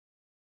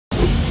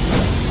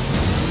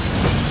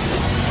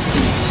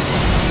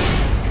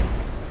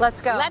Let's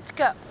go. Let's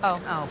go.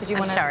 Oh. Did you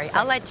want to? Sorry.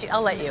 I'll let you.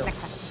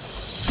 Next time.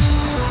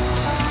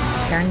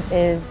 Erin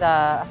is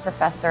a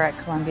professor at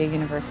Columbia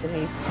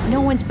University.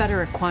 No one's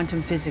better at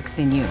quantum physics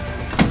than you.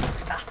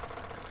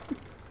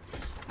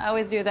 I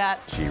always do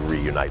that. She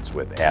reunites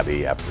with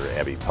Abby after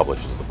Abby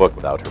publishes the book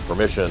without her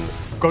permission.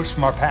 Ghosts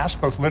from our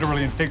past, both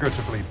literally and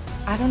figuratively.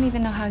 I don't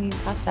even know how you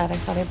got that. I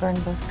thought I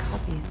burned both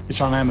copies.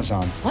 It's on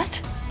Amazon. What?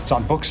 It's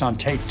on books on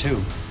tape,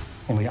 too.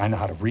 Only I know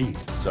how to read.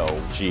 So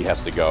she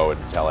has to go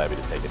and tell Abby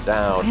to take it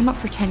down. I'm up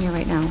for tenure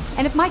right now.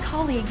 And if my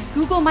colleagues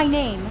Google my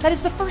name, that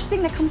is the first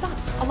thing that comes up,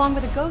 along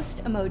with a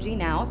ghost emoji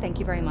now. Thank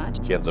you very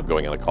much. She ends up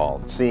going on a call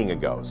and seeing a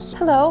ghost.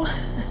 Hello.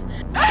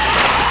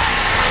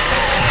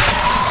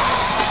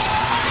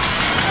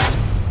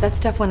 That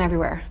stuff went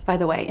everywhere, by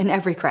the way, in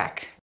every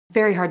crack.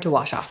 Very hard to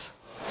wash off.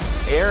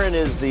 Erin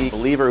is the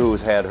believer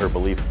who's had her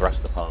belief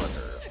thrust upon her.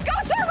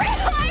 Ghosts are real!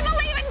 I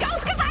believe in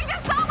ghosts because I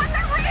just saw them.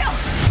 They're real!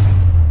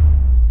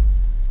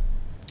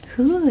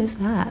 Who is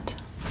that?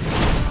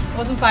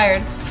 Wasn't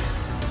fired.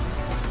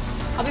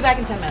 I'll be back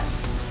in 10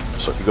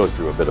 minutes. So she goes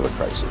through a bit of a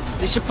crisis.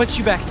 They should put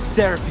you back in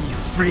therapy, you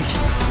freak.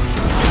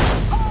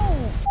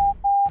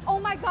 Oh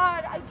my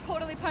God, I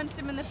totally punched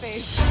him in the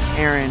face.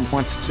 Erin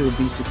wants to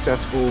be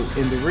successful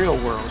in the real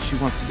world. She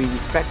wants to be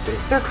respected.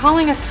 They're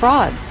calling us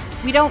frauds.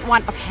 We don't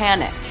want a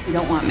panic. We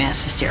don't want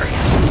mass hysteria.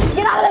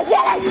 Get out of the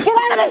city! Get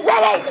out of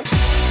the city!